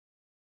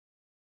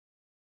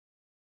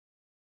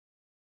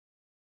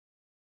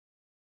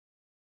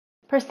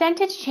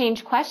Percentage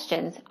change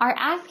questions are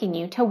asking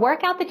you to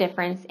work out the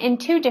difference in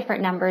two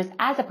different numbers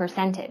as a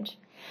percentage.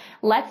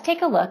 Let's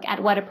take a look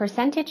at what a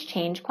percentage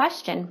change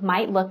question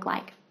might look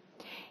like.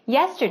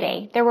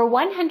 Yesterday, there were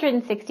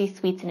 160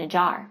 sweets in a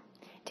jar.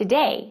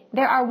 Today,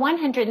 there are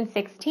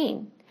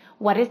 116.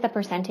 What is the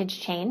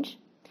percentage change?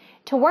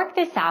 To work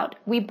this out,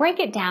 we break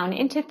it down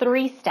into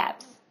 3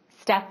 steps.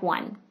 Step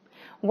 1.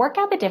 Work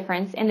out the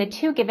difference in the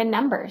two given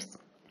numbers.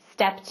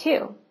 Step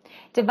 2.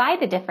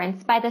 Divide the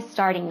difference by the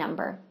starting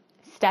number.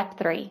 Step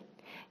 3.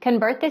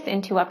 Convert this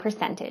into a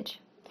percentage.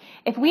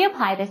 If we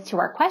apply this to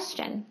our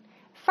question,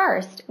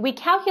 first, we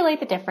calculate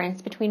the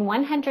difference between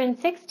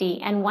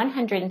 160 and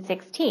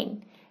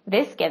 116.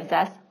 This gives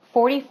us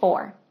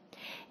 44.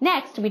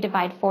 Next, we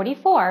divide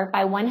 44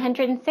 by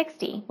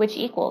 160, which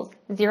equals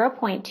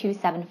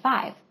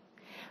 0.275.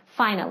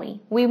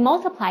 Finally, we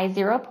multiply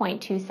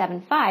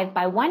 0.275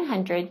 by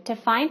 100 to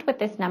find what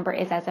this number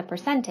is as a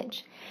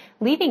percentage,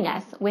 leaving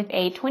us with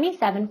a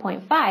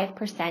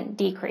 27.5%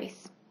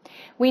 decrease.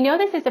 We know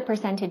this is a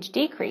percentage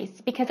decrease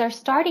because our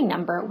starting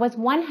number was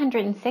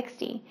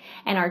 160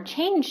 and our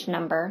changed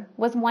number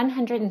was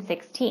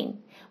 116,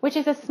 which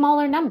is a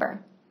smaller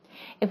number.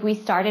 If we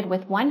started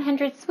with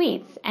 100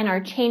 sweets and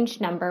our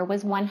changed number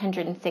was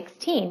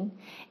 116,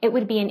 it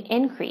would be an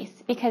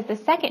increase because the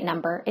second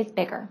number is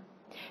bigger.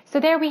 So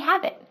there we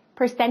have it,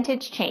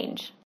 percentage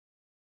change.